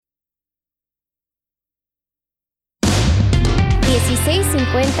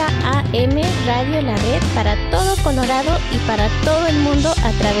1650 AM Radio La Red para todo Colorado y para todo el mundo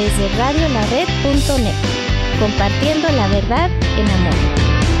a través de radiolared.net, compartiendo la verdad en amor.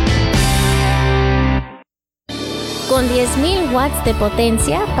 Con 10,000 watts de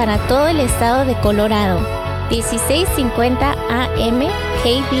potencia para todo el estado de Colorado. 1650 AM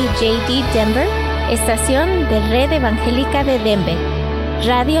KBJD Denver, estación de Red Evangélica de Denver.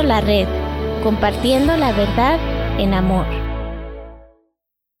 Radio La Red, compartiendo la verdad en amor.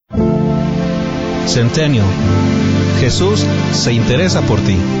 Centennial. Jesús se interesa por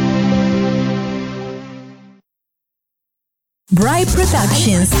ti. Bright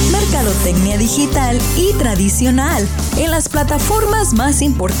Productions, mercadotecnia digital y tradicional en las plataformas más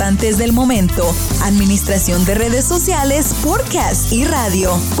importantes del momento, administración de redes sociales, podcast y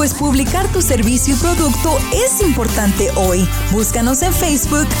radio. Pues publicar tu servicio y producto es importante hoy. Búscanos en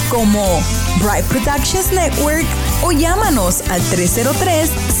Facebook como Bright Productions Network o llámanos al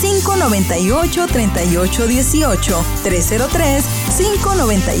 303-598-3818,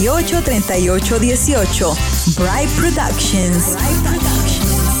 303-598-3818. Bright Productions.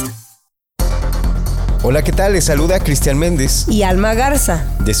 Hola, ¿qué tal? Les saluda Cristian Méndez y Alma Garza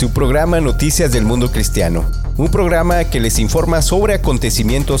de su programa Noticias del Mundo Cristiano, un programa que les informa sobre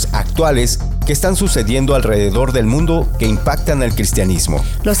acontecimientos actuales que están sucediendo alrededor del mundo que impactan al cristianismo.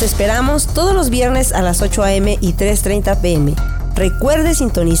 Los esperamos todos los viernes a las 8 a.m. y 3:30 p.m. Recuerde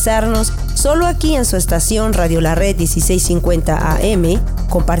sintonizarnos solo aquí en su estación Radio La Red 1650 AM,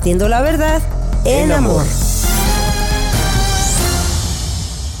 compartiendo la verdad en amor.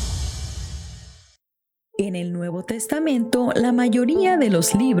 En el Nuevo Testamento, la mayoría de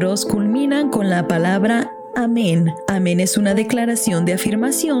los libros culminan con la palabra amén. Amén es una declaración de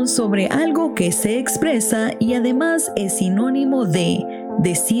afirmación sobre algo que se expresa y además es sinónimo de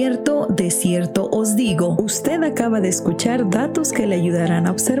cierto, os digo. Usted acaba de escuchar datos que le ayudarán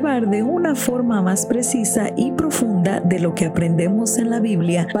a observar de una forma más precisa y profunda de lo que aprendemos en la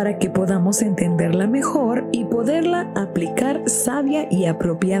Biblia para que podamos entenderla mejor y poderla aplicar sabia y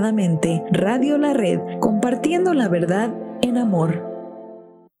apropiadamente. Radio La Red, compartiendo la verdad en amor.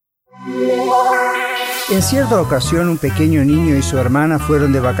 En cierta ocasión, un pequeño niño y su hermana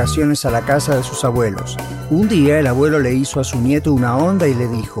fueron de vacaciones a la casa de sus abuelos. Un día, el abuelo le hizo a su nieto una onda y le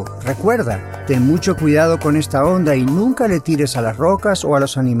dijo: «Recuerda, ten mucho cuidado con esta onda y nunca le tires a las rocas o a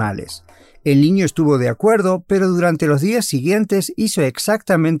los animales». El niño estuvo de acuerdo, pero durante los días siguientes hizo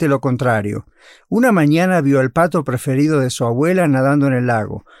exactamente lo contrario. Una mañana vio al pato preferido de su abuela nadando en el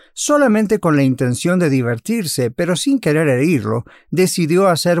lago. Solamente con la intención de divertirse, pero sin querer herirlo, decidió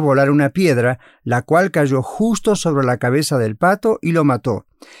hacer volar una piedra, la cual cayó justo sobre la cabeza del pato y lo mató.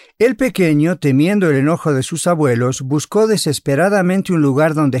 El pequeño, temiendo el enojo de sus abuelos, buscó desesperadamente un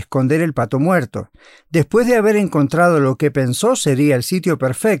lugar donde esconder el pato muerto. Después de haber encontrado lo que pensó sería el sitio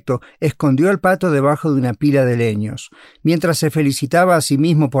perfecto, escondió al pato debajo de una pila de leños. Mientras se felicitaba a sí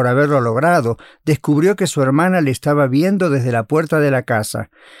mismo por haberlo logrado, descubrió que su hermana le estaba viendo desde la puerta de la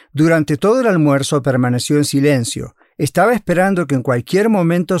casa. Durante todo el almuerzo permaneció en silencio. Estaba esperando que en cualquier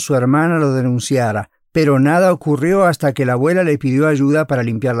momento su hermana lo denunciara. Pero nada ocurrió hasta que la abuela le pidió ayuda para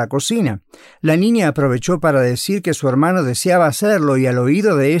limpiar la cocina. La niña aprovechó para decir que su hermano deseaba hacerlo y al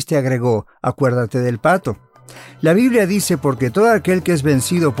oído de éste agregó: «Acuérdate del pato». La Biblia dice: «Porque todo aquel que es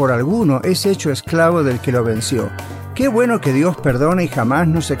vencido por alguno es hecho esclavo del que lo venció». Qué bueno que Dios perdona y jamás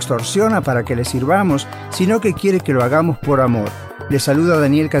nos extorsiona para que le sirvamos, sino que quiere que lo hagamos por amor. Le saluda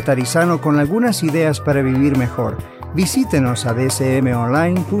Daniel Catarizano con algunas ideas para vivir mejor. Visítenos a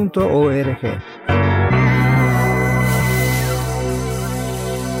dsmonline.org.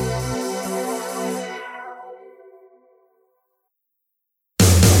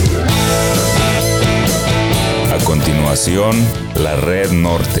 La Red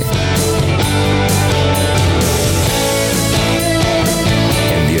Norte.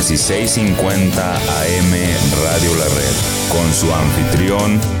 En 1650 AM Radio La Red, con su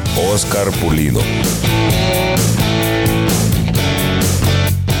anfitrión Oscar Pulido.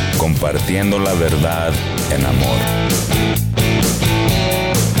 Compartiendo la verdad en amor.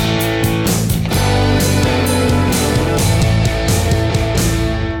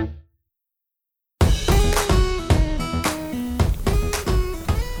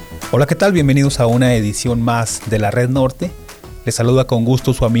 Hola, ¿qué tal? Bienvenidos a una edición más de la Red Norte. Les saluda con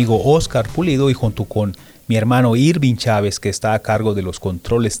gusto su amigo Oscar Pulido y junto con mi hermano Irving Chávez, que está a cargo de los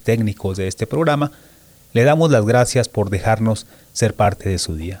controles técnicos de este programa, le damos las gracias por dejarnos ser parte de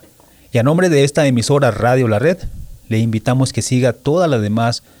su día. Y a nombre de esta emisora Radio La Red, le invitamos que siga toda la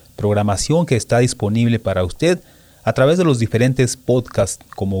demás programación que está disponible para usted a través de los diferentes podcasts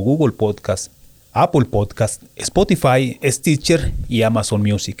como Google Podcast, Apple Podcast, Spotify, Stitcher y Amazon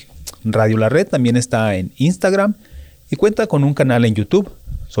Music. Radio La Red también está en Instagram y cuenta con un canal en YouTube.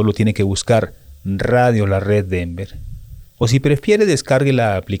 Solo tiene que buscar Radio La Red Denver. O si prefiere, descargue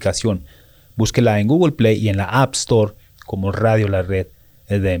la aplicación. Búsquela en Google Play y en la App Store como Radio La Red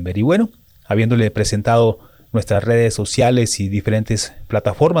Denver. Y bueno, habiéndole presentado nuestras redes sociales y diferentes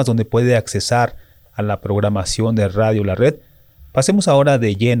plataformas donde puede accesar a la programación de Radio La Red, pasemos ahora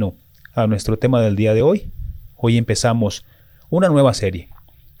de lleno a nuestro tema del día de hoy. Hoy empezamos una nueva serie.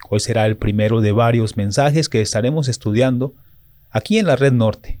 Hoy será el primero de varios mensajes que estaremos estudiando aquí en la Red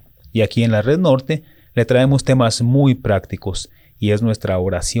Norte. Y aquí en la Red Norte le traemos temas muy prácticos y es nuestra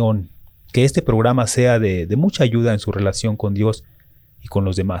oración que este programa sea de mucha ayuda en su relación con Dios y con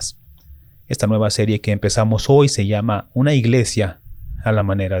los demás. Esta nueva serie que empezamos hoy se llama Una iglesia a la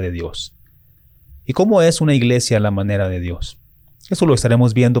manera de Dios. ¿Y cómo es una iglesia a la manera de Dios? Eso lo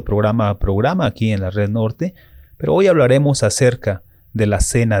estaremos viendo programa a programa aquí en la Red Norte, pero hoy hablaremos acerca de la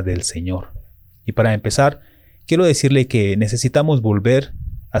Cena del Señor. Y para empezar, quiero decirle que necesitamos volver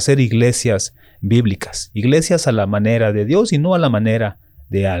a ser iglesias bíblicas, iglesias a la manera de Dios y no a la manera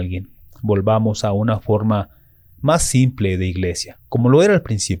de alguien. Volvamos a una forma más simple de iglesia, como lo era al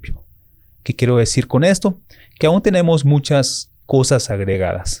principio. ¿Qué quiero decir con esto? Que aún tenemos muchas cosas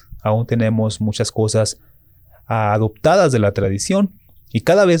agregadas, aún tenemos muchas cosas adoptadas de la tradición y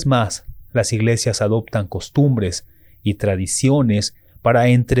cada vez más las iglesias adoptan costumbres y tradiciones para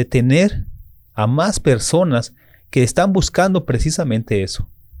entretener a más personas que están buscando precisamente eso,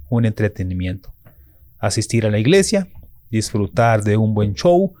 un entretenimiento. Asistir a la iglesia, disfrutar de un buen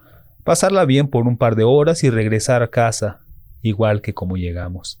show, pasarla bien por un par de horas y regresar a casa igual que como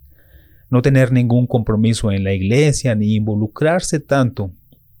llegamos. No tener ningún compromiso en la iglesia ni involucrarse tanto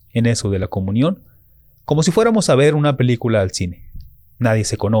en eso de la comunión, como si fuéramos a ver una película al cine. Nadie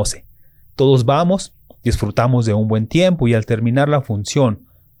se conoce. Todos vamos, disfrutamos de un buen tiempo y al terminar la función,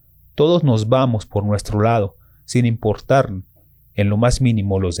 todos nos vamos por nuestro lado, sin importar en lo más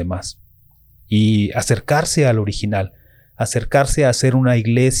mínimo los demás. Y acercarse al original, acercarse a ser una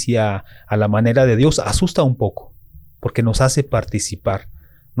iglesia a la manera de Dios asusta un poco, porque nos hace participar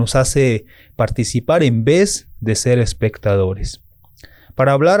en vez de ser espectadores.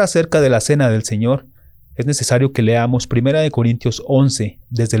 Para hablar acerca de la Cena del Señor, es necesario que leamos 1 Corintios 11,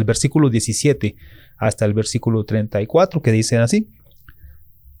 desde el versículo 17 hasta el versículo 34, que dicen así: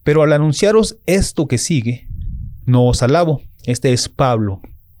 Pero al anunciaros esto que sigue, no os alabo. Este es Pablo,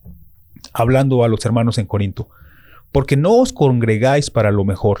 hablando a los hermanos en Corinto, porque no os congregáis para lo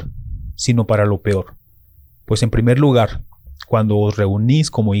mejor, sino para lo peor. Pues en primer lugar, cuando os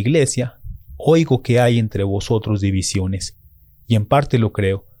reunís como iglesia, oigo que hay entre vosotros divisiones, y en parte lo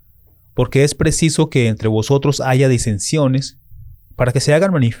creo, porque es preciso que entre vosotros haya disensiones, para que se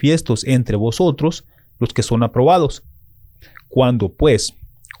hagan manifiestos entre vosotros los que son aprobados. Cuando, pues,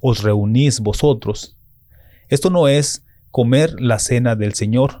 os reunís vosotros, esto no es comer la cena del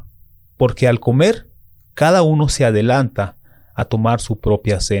Señor, porque al comer, cada uno se adelanta a tomar su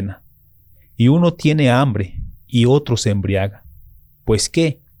propia cena, y uno tiene hambre y otro se embriaga. Pues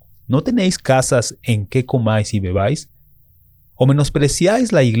 ¿qué? ¿No tenéis casas en que comáis y bebáis? ¿O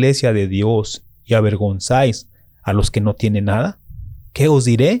menospreciáis la iglesia de Dios y avergonzáis a los que no tienen nada? ¿Qué os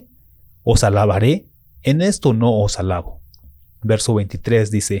diré? ¿Os alabaré? En esto no os alabo. Verso 23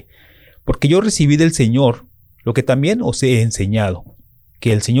 dice: Porque yo recibí del Señor lo que también os he enseñado,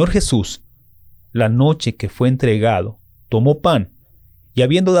 que el Señor Jesús, la noche que fue entregado, tomó pan, y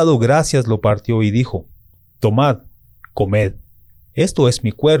habiendo dado gracias lo partió y dijo: Tomad, comed, esto es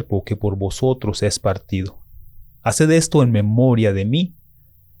mi cuerpo que por vosotros es partido. Haced esto en memoria de mí.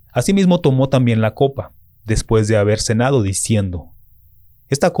 Asimismo tomó también la copa, después de haber cenado, diciendo: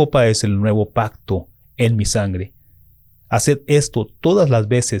 Esta copa es el nuevo pacto en mi sangre. Haced esto todas las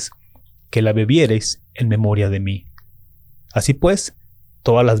veces que la bebiereis en memoria de mí. Así pues,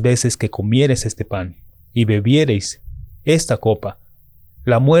 todas las veces que comiereis este pan y bebiereis esta copa,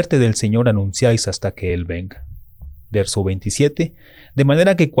 la muerte del Señor anunciáis hasta que Él venga. Verso 27. De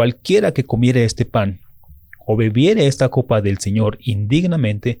manera que cualquiera que comiere este pan o bebiere esta copa del Señor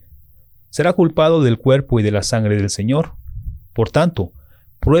indignamente, será culpado del cuerpo y de la sangre del Señor. Por tanto,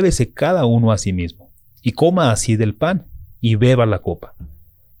 pruébese cada uno a sí mismo, y coma así del pan, y beba la copa.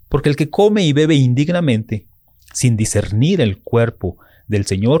 Porque el que come y bebe indignamente, sin discernir el cuerpo del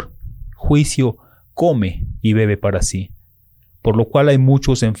Señor, juicio come y bebe para sí. Por lo cual hay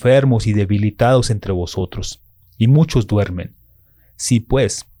muchos enfermos y debilitados entre vosotros, y muchos duermen. Si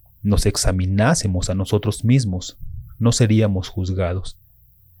pues nos examinásemos a nosotros mismos, no seríamos juzgados.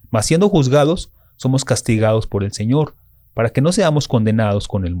 Mas siendo juzgados, somos castigados por el Señor, para que no seamos condenados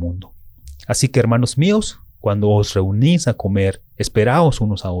con el mundo. Así que, hermanos míos, cuando os reunís a comer, esperaos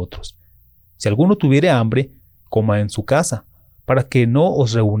unos a otros. Si alguno tuviere hambre, coma en su casa, para que no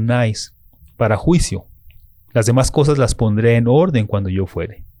os reunáis para juicio. Las demás cosas las pondré en orden cuando yo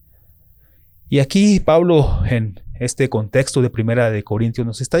fuere. Y aquí Pablo, en este contexto de Primera de Corintios,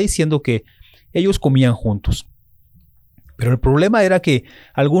 nos está diciendo que ellos comían juntos. Pero el problema era que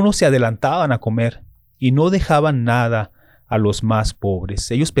algunos se adelantaban a comer y no dejaban nada a los más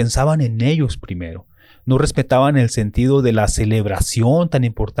pobres. Ellos pensaban en ellos primero. No respetaban el sentido de la celebración tan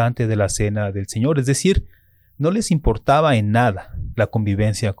importante de la cena del Señor. Es decir, no les importaba en nada la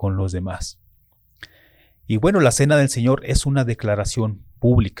convivencia con los demás. Y bueno, la cena del Señor es una declaración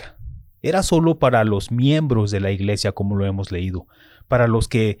pública. Era solo para los miembros de la iglesia, como lo hemos leído, para los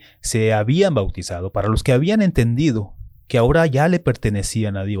que se habían bautizado, para los que habían entendido que ahora ya le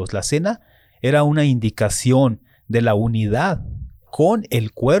pertenecían a Dios. La cena era una indicación de la unidad con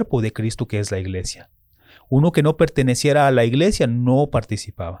el cuerpo de Cristo, que es la iglesia. Uno que no perteneciera a la iglesia no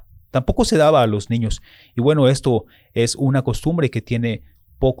participaba. Tampoco se daba a los niños. Y bueno, esto es una costumbre que tiene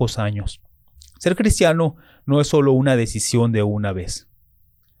pocos años. Ser cristiano no es solo una decisión de una vez,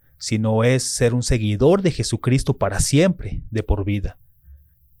 sino es ser un seguidor de Jesucristo para siempre, de por vida.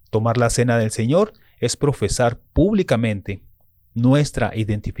 Tomar la cena del Señor es profesar públicamente nuestra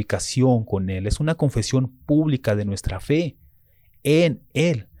identificación con Él. Es una confesión pública de nuestra fe en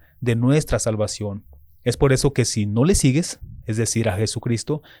Él, de nuestra salvación. Es por eso que si no le sigues, es decir, a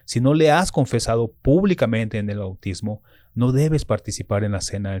Jesucristo, si no le has confesado públicamente en el bautismo, no debes participar en la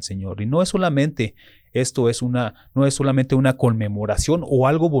cena del Señor. Y no es solamente no es solamente una conmemoración o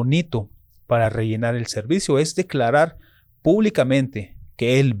algo bonito para rellenar el servicio, es declarar públicamente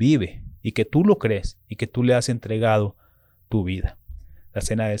que Él vive y que tú lo crees y que tú le has entregado tu vida. La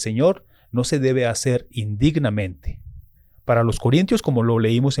cena del Señor no se debe hacer indignamente. Para los corintios, como lo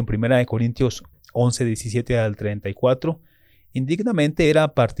leímos en 1 Corintios 11, 17 al 34, indignamente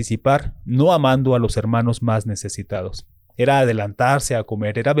era participar no amando a los hermanos más necesitados. Era adelantarse a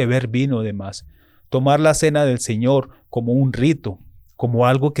comer, era beber vino de más, tomar la cena del Señor como un rito, como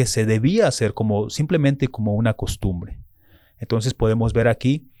algo que se debía hacer, simplemente como una costumbre. Entonces podemos ver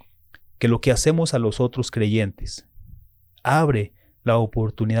aquí que lo que hacemos a los otros creyentes abre la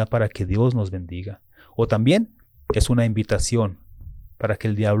oportunidad para que Dios nos bendiga. O también es una invitación para que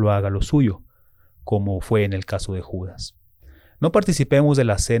el diablo haga lo suyo, como fue en el caso de Judas. No participemos de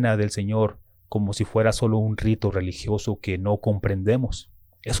la cena del Señor como si fuera solo un rito religioso que no comprendemos.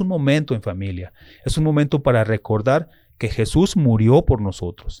 Es un momento en familia, es un momento para recordar que Jesús murió por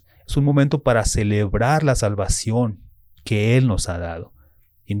nosotros. Es un momento para celebrar la salvación que Él nos ha dado.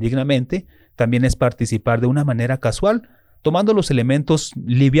 Indignamente, también es participar de una manera casual, tomando los elementos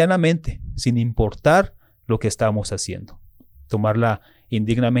livianamente, sin importar lo que estamos haciendo. Tomarla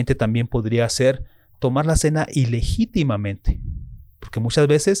indignamente también podría ser tomar la cena ilegítimamente, porque muchas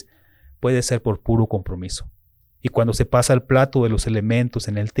veces puede ser por puro compromiso. Y cuando se pasa el plato de los elementos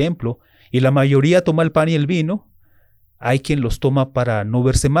en el templo y la mayoría toma el pan y el vino, hay quien los toma para no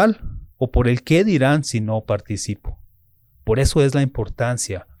verse mal o por el qué dirán si no participo. Por eso es la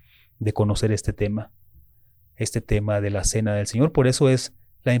importancia de conocer este tema de la cena del Señor. Por eso es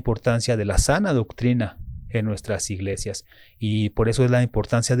la importancia de la sana doctrina en nuestras iglesias y por eso es la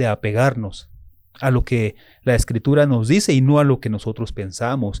importancia de apegarnos a lo que la Escritura nos dice y no a lo que nosotros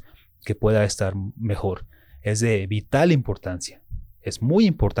pensamos que pueda estar mejor. Es de vital importancia. Es muy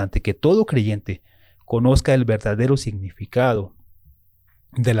importante que todo creyente conozca el verdadero significado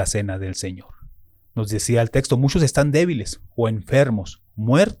de la cena del Señor. Nos decía el texto, muchos están débiles o enfermos,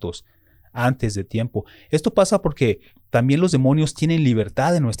 muertos antes de tiempo. Esto pasa porque también los demonios tienen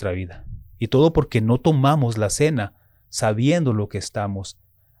libertad en nuestra vida. Y todo porque no tomamos la cena sabiendo lo que estamos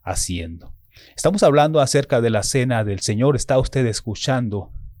haciendo. Estamos hablando acerca de la cena del Señor. Está usted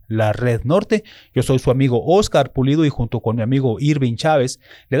escuchando la Red Norte. Yo soy su amigo Oscar Pulido y junto con mi amigo Irving Chávez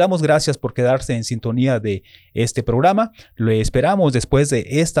le damos gracias por quedarse en sintonía de este programa. Lo esperamos después de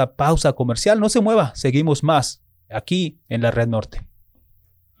esta pausa comercial. No se mueva, seguimos más aquí en la Red Norte.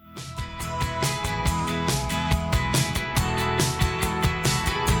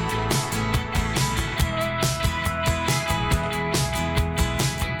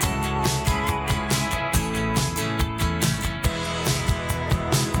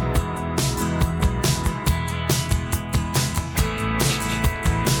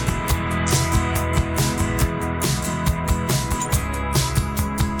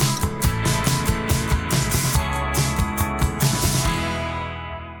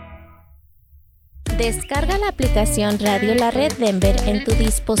 Descarga la aplicación Radio La Red Denver en tu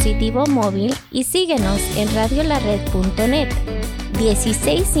dispositivo móvil y síguenos en radiolared.net.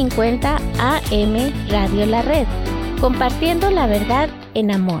 1650 AM Radio La Red, compartiendo la verdad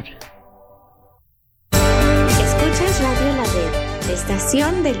en amor. Escuchas Radio La Red, la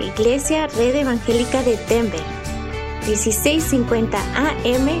estación de la Iglesia Red Evangélica de Denver. 1650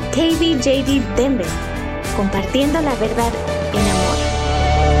 AM KBJD Denver, compartiendo la verdad en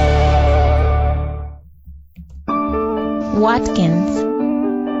amor. Watkins,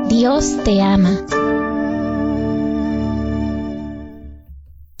 Dios te ama.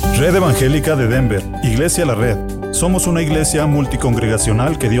 Red Evangélica de Denver, Iglesia La Red. Somos una iglesia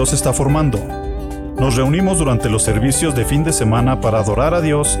multicongregacional que Dios está formando. Nos reunimos durante los servicios de fin de semana para adorar a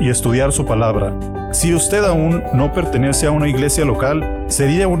Dios y estudiar su palabra. Si usted aún no pertenece a una iglesia local,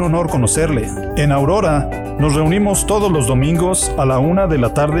 sería un honor conocerle. En Aurora, nos reunimos todos los domingos a la 1 de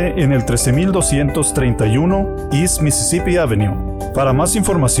la tarde en el 13231 East Mississippi Avenue. Para más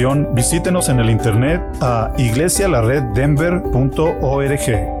información, visítenos en el internet a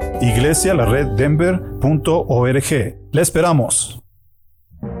iglesialareddenver.org. iglesialareddenver.org. ¡Le esperamos!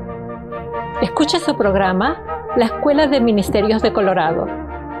 Escucha su programa La Escuela de Ministerios de Colorado,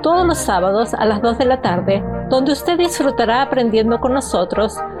 todos los sábados a las 2 de la tarde, donde usted disfrutará aprendiendo con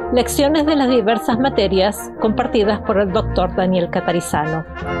nosotros lecciones de las diversas materias compartidas por el Dr. Daniel Catarizano.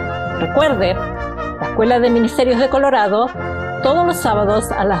 Recuerde, La Escuela de Ministerios de Colorado, todos los sábados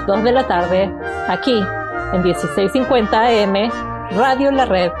a las 2 de la tarde, aquí en 1650 AM, Radio La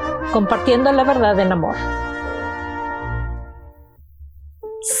Red, compartiendo la verdad en amor.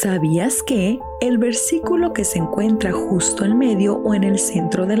 ¿Sabías que el versículo que se encuentra justo en medio o en el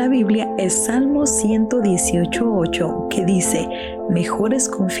centro de la Biblia es Salmo 118:8, que dice: mejor es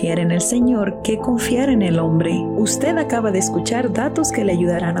confiar en el Señor que confiar en el hombre? Usted acaba de escuchar datos que le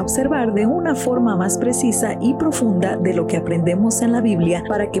ayudarán a observar de una forma más precisa y profunda de lo que aprendemos en la Biblia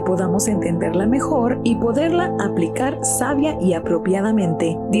para que podamos entenderla mejor y poderla aplicar sabia y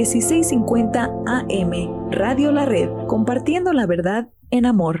apropiadamente. 1650 AM, Radio La Red, compartiendo la verdad en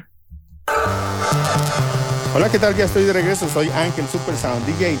amor. Hola, ¿qué tal? Ya estoy de regreso. Soy Ángel Supersound,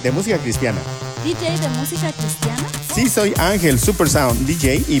 DJ de música cristiana. ¿DJ de música cristiana? Sí, soy Ángel Supersound,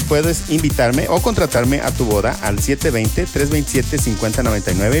 DJ, y puedes invitarme o contratarme a tu boda al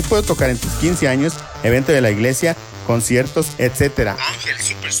 720-327-5099 y puedo tocar en tus 15 años, evento de la iglesia, conciertos, etc. Ángel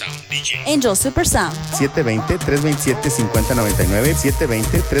Supersound, DJ. Angel Supersound. 720-327-5099,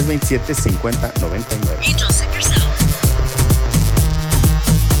 720-327-5099. Angel Supersound.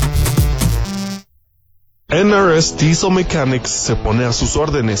 NRS Diesel Mechanics se pone a sus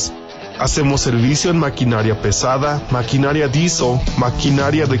órdenes. Hacemos servicio en maquinaria pesada, maquinaria diesel,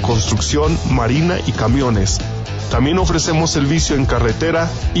 maquinaria de construcción, marina y camiones. También ofrecemos servicio en carretera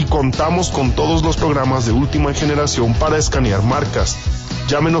y contamos con todos los programas de última generación para escanear marcas.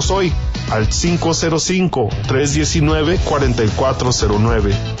 Llámenos hoy al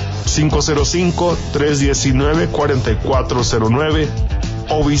 505-319-4409, 505-319-4409,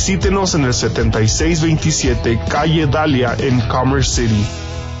 o visítenos en el 7627 Calle Dahlia en Commerce City.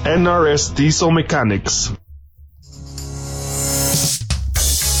 NRS Diesel Mechanics.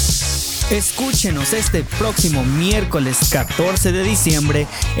 Escúchenos este próximo miércoles 14 de diciembre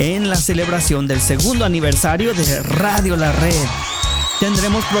en la celebración del segundo aniversario de Radio La Red.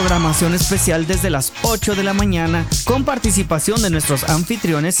 Tendremos programación especial desde las 8 de la mañana con participación de nuestros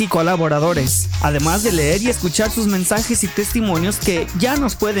anfitriones y colaboradores, además de leer y escuchar sus mensajes y testimonios que ya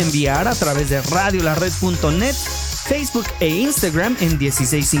nos puede enviar a través de radiolared.net, Facebook e Instagram en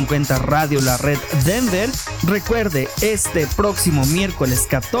 1650 Radio La Red Denver. Recuerde, este próximo miércoles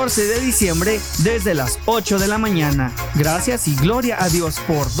 14 de diciembre desde las 8 de la mañana. Gracias y gloria a Dios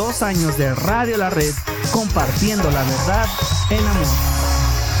por 2 años de Radio La Red, compartiendo la verdad en amor.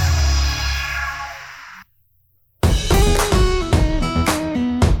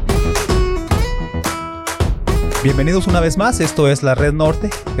 Bienvenidos una vez más, esto es La Red Norte.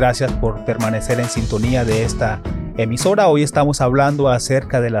 Gracias por permanecer en sintonía de esta emisora. Hoy estamos hablando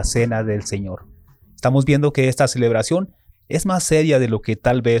acerca de la Cena del Señor. Estamos viendo que esta celebración es más seria de lo que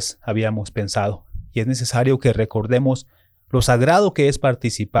tal vez habíamos pensado, y es necesario que recordemos lo sagrado que es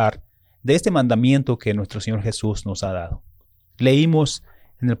participar de este mandamiento que nuestro Señor Jesús nos ha dado. Leímos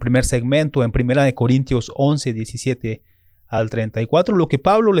en el primer segmento, en 1 Corintios 11, 17 al 34, lo que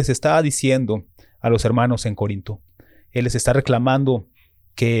Pablo les estaba diciendo a los hermanos en Corinto. Él les está reclamando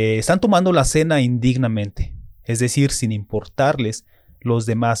que están tomando la cena indignamente, es decir, sin importarles los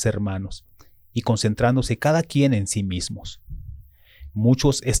demás hermanos, y concentrándose cada quien en sí mismos.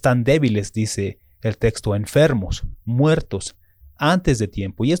 Muchos están débiles, dice el texto, enfermos, muertos, antes de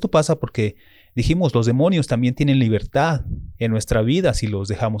tiempo. Y esto pasa porque, dijimos, los demonios también tienen libertad en nuestra vida si los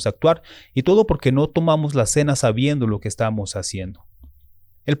dejamos actuar, y todo porque no tomamos la cena sabiendo lo que estamos haciendo.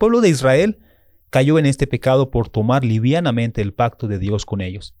 El pueblo de Israel cayó en este pecado por tomar livianamente el pacto de Dios con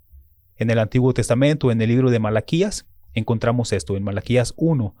ellos. En el Antiguo Testamento, en el libro de Malaquías, encontramos esto. En Malaquías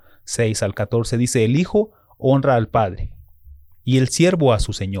 1, 6 al 14 dice: el hijo honra al padre y el siervo a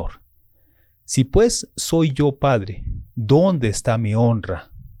su señor. Si pues soy yo padre, ¿dónde está mi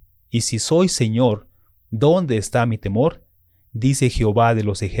honra? Y si soy señor, ¿dónde está mi temor? Dice Jehová de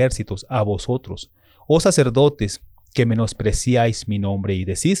los ejércitos a vosotros, oh sacerdotes, que menospreciáis mi nombre y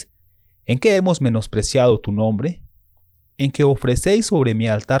decís: ¿en qué hemos menospreciado tu nombre? En que ofrecéis sobre mi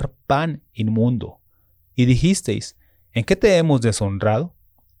altar pan inmundo. Y dijisteis: ¿en qué te hemos deshonrado?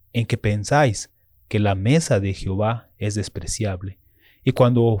 En que pensáis que la mesa de Jehová es despreciable. Y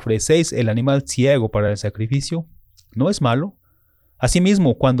cuando ofrecéis el animal ciego para el sacrificio, ¿no es malo?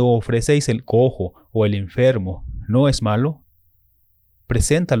 Asimismo, cuando ofrecéis el cojo o el enfermo, ¿no es malo?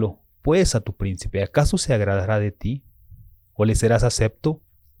 Preséntalo, pues, a tu príncipe. ¿Acaso se agradará de ti? ¿O le serás acepto?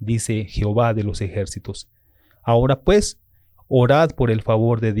 Dice Jehová de los ejércitos. Ahora pues, orad por el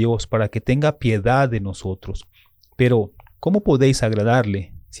favor de Dios para que tenga piedad de nosotros. Pero, ¿cómo podéis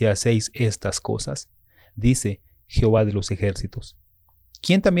agradarle si hacéis estas cosas? Dice Jehová de los ejércitos.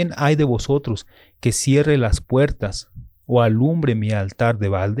 ¿Quién también hay de vosotros que cierre las puertas o alumbre mi altar de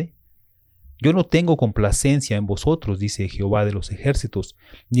balde? Yo no tengo complacencia en vosotros, dice Jehová de los ejércitos,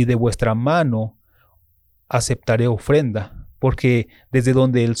 ni de vuestra mano aceptaré ofrenda, porque desde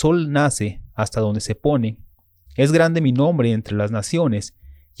donde el sol nace hasta donde se pone, es grande mi nombre entre las naciones,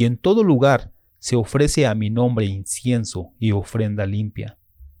 y en todo lugar se ofrece a mi nombre incienso y ofrenda limpia.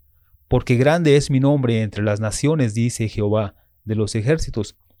 Porque grande es mi nombre entre las naciones, dice Jehová de los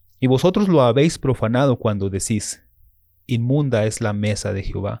ejércitos, y vosotros lo habéis profanado cuando decís: inmunda es la mesa de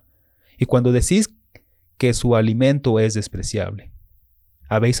Jehová, y cuando decís que su alimento es despreciable.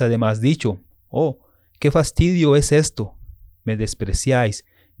 Habéis además dicho: oh, qué fastidio es esto, me despreciáis,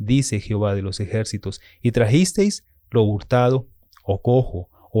 dice Jehová de los ejércitos, y trajisteis lo hurtado, o cojo,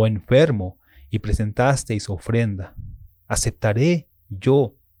 o enfermo, y presentasteis ofrenda. ¿Aceptaré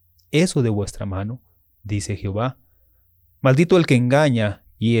yo eso de vuestra mano? Dice Jehová. Maldito el que engaña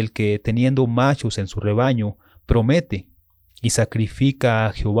y el que, teniendo machos en su rebaño, promete y sacrifica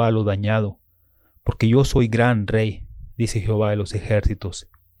a Jehová lo dañado. Porque yo soy gran rey, dice Jehová de los ejércitos,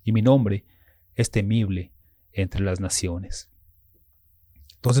 y mi nombre es temible entre las naciones.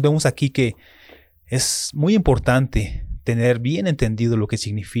 Entonces vemos aquí que es muy importante tener bien entendido lo que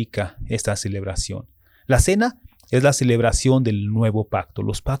significa esta celebración. La cena es la celebración del nuevo pacto.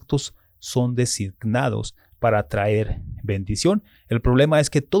 Los pactos son designados para traer bendición. El problema es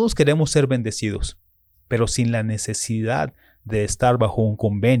que todos queremos ser bendecidos, pero sin la necesidad de estar bajo un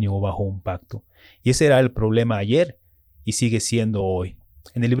convenio o bajo un pacto. Y ese era el problema ayer y sigue siendo hoy.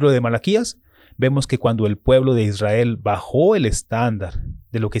 En el libro de Malaquías vemos que cuando el pueblo de Israel bajó el estándar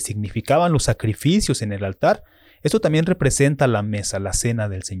de lo que significaban los sacrificios en el altar, esto también representa la mesa, la cena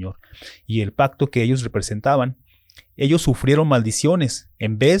del Señor. Y el pacto que ellos representaban, ellos sufrieron maldiciones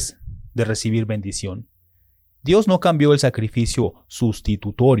en vez de recibir bendición. Dios no cambió el sacrificio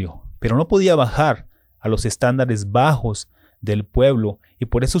sustitutorio, pero no podía bajar a los estándares bajos del pueblo y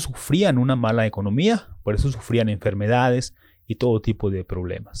por eso sufrían una mala economía, por eso sufrían enfermedades y todo tipo de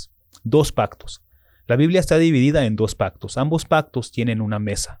problemas. Dos pactos. La Biblia está dividida en dos pactos. Ambos pactos tienen una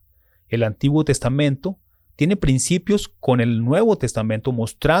mesa. El Antiguo Testamento tiene principios con el Nuevo Testamento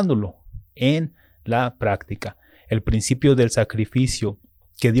mostrándolo en la práctica. El principio del sacrificio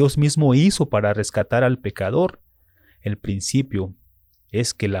que Dios mismo hizo para rescatar al pecador. El principio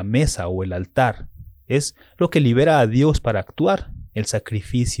es que la mesa o el altar es lo que libera a Dios para actuar, el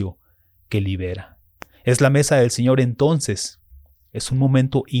sacrificio que libera. Es la mesa del Señor entonces. Es un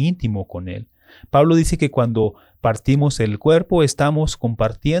momento íntimo con Él. Pablo dice que cuando partimos el cuerpo estamos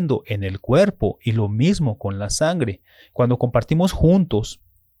compartiendo en el cuerpo y lo mismo con la sangre. Cuando compartimos juntos,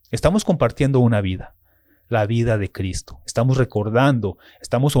 estamos compartiendo una vida, la vida de Cristo. Estamos recordando,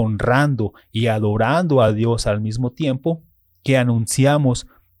 estamos honrando y adorando a Dios al mismo tiempo que anunciamos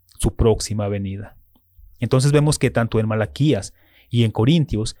su próxima venida. Entonces vemos que tanto en Malaquías y en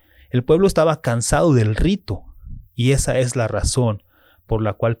Corintios, el pueblo estaba cansado del rito y esa es la razón por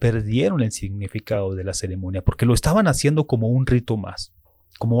la cual perdieron el significado de la ceremonia, porque lo estaban haciendo como un rito más,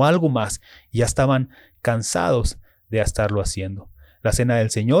 como algo más, y ya estaban cansados de estarlo haciendo. La cena del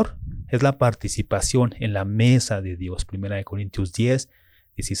Señor es la participación en la mesa de Dios. 1 Corintios 10,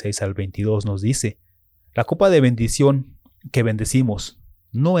 16 al 22 nos dice: la copa de bendición que bendecimos,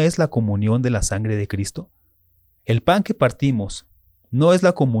 ¿no es la comunión de la sangre de Cristo? El pan que partimos, ¿no es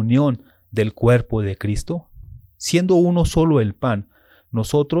la comunión del cuerpo de Cristo? Siendo uno solo el pan,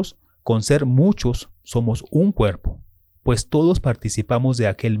 nosotros, con ser muchos, somos un cuerpo, pues todos participamos de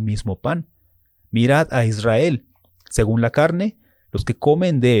aquel mismo pan. Mirad a Israel. Según la carne, los que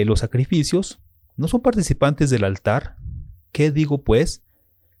comen de los sacrificios no son participantes del altar. ¿Qué digo pues?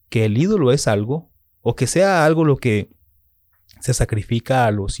 ¿Que el ídolo es algo? ¿O que sea algo lo que se sacrifica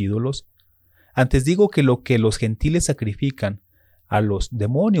a los ídolos? Antes digo que lo que los gentiles sacrifican, a los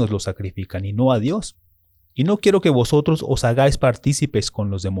demonios lo sacrifican y no a Dios. Y no quiero que vosotros os hagáis partícipes con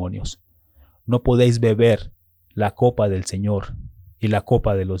los demonios. No podéis beber la copa del Señor y la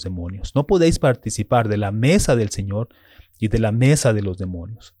copa de los demonios. No podéis participar de la mesa del Señor y de la mesa de los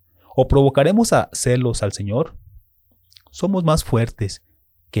demonios. ¿O provocaremos a celos al Señor? ¿Somos más fuertes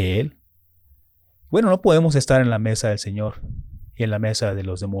que Él? Bueno, no podemos estar en la mesa del Señor y en la mesa de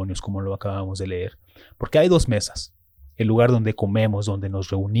los demonios, como lo acabamos de leer, porque hay dos mesas, el lugar donde comemos, donde nos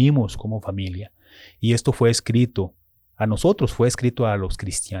reunimos como familia, y esto fue escrito a nosotros, fue escrito a los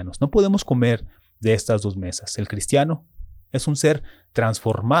cristianos. No podemos comer de estas dos mesas. El cristiano es un ser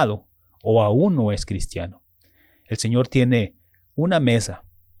transformado o aún no es cristiano. El Señor tiene una mesa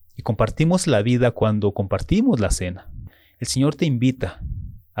y compartimos la vida cuando compartimos la cena. El Señor te invita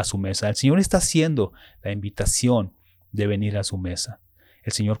a su mesa. El Señor está haciendo la invitación de venir a su mesa.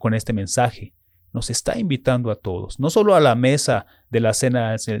 El Señor con este mensaje nos está invitando a todos, no solo a la mesa de la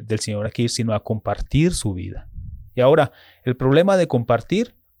cena del Señor aquí, sino a compartir su vida. Y ahora, el problema de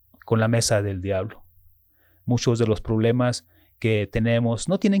compartir con la mesa del diablo. Muchos de los problemas que tenemos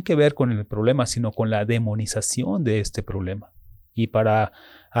no tienen que ver con el problema, sino con la demonización de este problema. Y para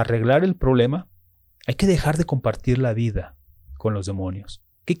arreglar el problema, hay que dejar de compartir la vida con los demonios.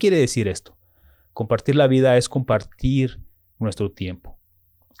 ¿Qué quiere decir esto? Compartir la vida es compartir nuestro tiempo.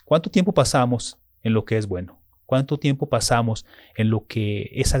 ¿Cuánto tiempo pasamos en lo que es bueno? ¿Cuánto tiempo pasamos en lo que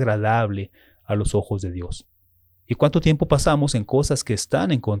es agradable a los ojos de Dios? ¿Y cuánto tiempo pasamos en cosas que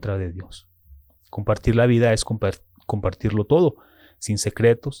están en contra de Dios? Compartir la vida es compartirlo todo, sin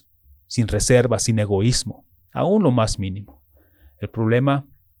secretos, sin reservas, sin egoísmo, aún lo más mínimo. El problema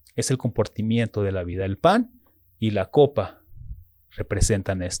es el compartimiento de la vida. El pan y la copa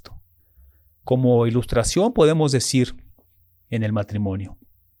representan esto. Como ilustración podemos decir en el matrimonio,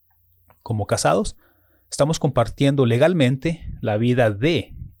 como casados, estamos compartiendo legalmente la vida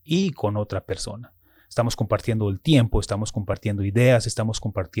de y con otra persona. Estamos compartiendo el tiempo, estamos compartiendo ideas, estamos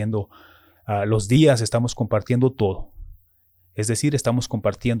compartiendo los días, estamos compartiendo todo. Es decir, estamos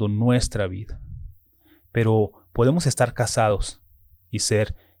compartiendo nuestra vida. Pero podemos estar casados y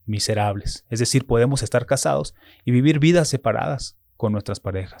ser miserables. Es decir, podemos estar casados y vivir vidas separadas con nuestras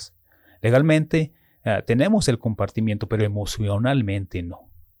parejas. Legalmente tenemos el compartimiento, pero emocionalmente no.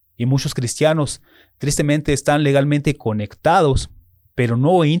 Y muchos cristianos tristemente están legalmente conectados, pero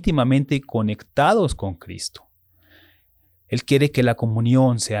no íntimamente conectados con Cristo. Él quiere que la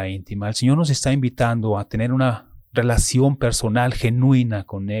comunión sea íntima. El Señor nos está invitando a tener una relación personal genuina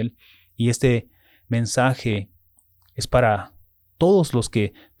con Él. Y este mensaje es para todos los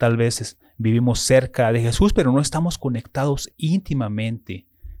que tal vez vivimos cerca de Jesús, pero no estamos conectados íntimamente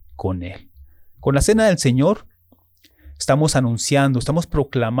con Él. Con la cena del Señor estamos anunciando, estamos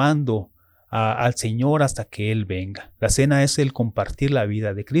proclamando al Señor hasta que Él venga. La cena es el compartir la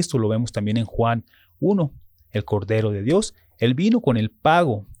vida de Cristo. Lo vemos también en Juan 1. El Cordero de Dios, Él vino con el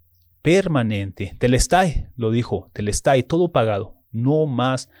pago permanente. Telestai, lo dijo, telestai, todo pagado, no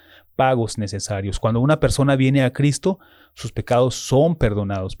más pagos necesarios. Cuando una persona viene a Cristo, sus pecados son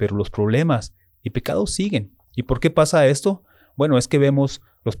perdonados, pero los problemas y pecados siguen. ¿Y por qué pasa esto? Bueno, es que vemos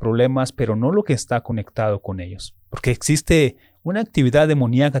los problemas, pero no lo que está conectado con ellos. Porque existe una actividad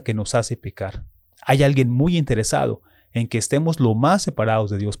demoníaca que nos hace pecar. Hay alguien muy interesado en que estemos lo más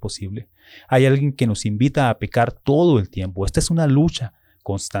separados de Dios posible. Hay alguien que nos invita a pecar todo el tiempo. Esta es una lucha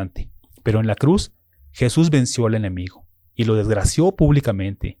constante. Pero en la cruz, Jesús venció al enemigo y lo desgració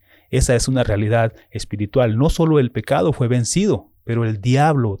públicamente. Esa es una realidad espiritual. No solo el pecado fue vencido, pero el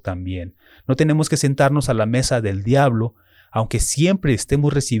diablo también. No tenemos que sentarnos a la mesa del diablo, aunque siempre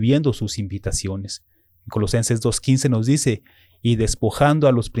estemos recibiendo sus invitaciones. En Colosenses 2:15 nos dice, y despojando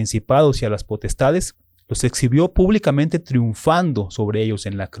a los principados y a las potestades, los exhibió públicamente triunfando sobre ellos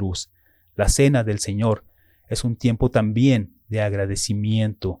en la cruz. La cena del Señor es un tiempo también de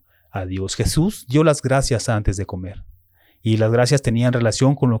agradecimiento a Dios. Jesús dio las gracias antes de comer. Y las gracias tenían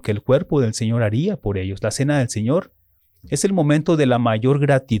relación con lo que el cuerpo del Señor haría por ellos. La cena del Señor es el momento de la mayor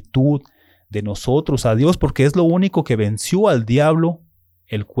gratitud de nosotros a Dios, porque es lo único que venció al diablo,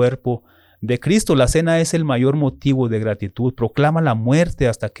 el cuerpo de Cristo. La cena es el mayor motivo de gratitud. Proclama la muerte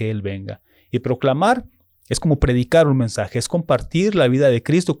hasta que Él venga. Y proclamar es como predicar un mensaje, es compartir la vida de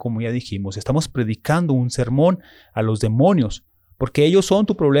Cristo, como ya dijimos. Estamos predicando un sermón a los demonios, porque ellos son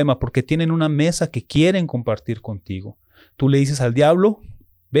tu problema, porque tienen una mesa que quieren compartir contigo. Tú le dices al diablo,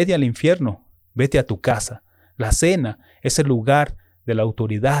 vete al infierno, vete a tu casa. La cena es el lugar de la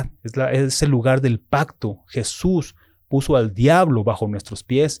autoridad, es el lugar del pacto. Jesús puso al diablo bajo nuestros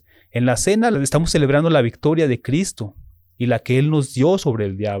pies. En la cena estamos celebrando la victoria de Cristo y la que Él nos dio sobre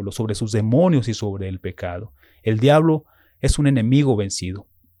el diablo, sobre sus demonios y sobre el pecado. El diablo es un enemigo vencido.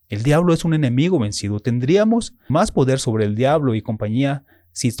 El diablo es un enemigo vencido. Tendríamos más poder sobre el diablo y compañía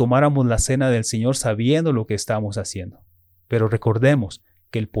si tomáramos la cena del Señor sabiendo lo que estamos haciendo. Pero recordemos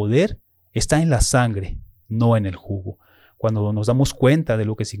que el poder está en la sangre, no en el jugo. Cuando nos damos cuenta de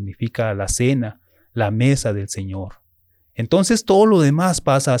lo que significa la cena, la mesa del Señor, entonces todo lo demás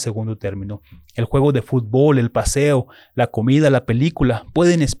pasa a segundo término. El juego de fútbol, el paseo, la comida, la película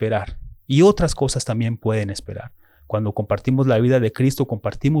pueden esperar. Y otras cosas también pueden esperar. Cuando compartimos la vida de Cristo,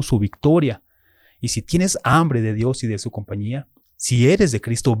 compartimos su victoria. Y si tienes hambre de Dios y de su compañía, si eres de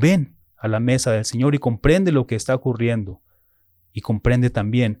Cristo, ven a la mesa del Señor y comprende lo que está ocurriendo. Y comprende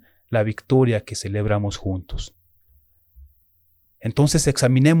también la victoria que celebramos juntos. Entonces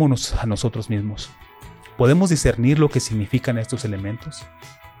examinémonos a nosotros mismos. ¿Podemos discernir lo que significan estos elementos?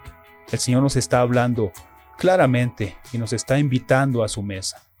 El Señor nos está hablando claramente y nos está invitando a su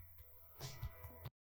mesa.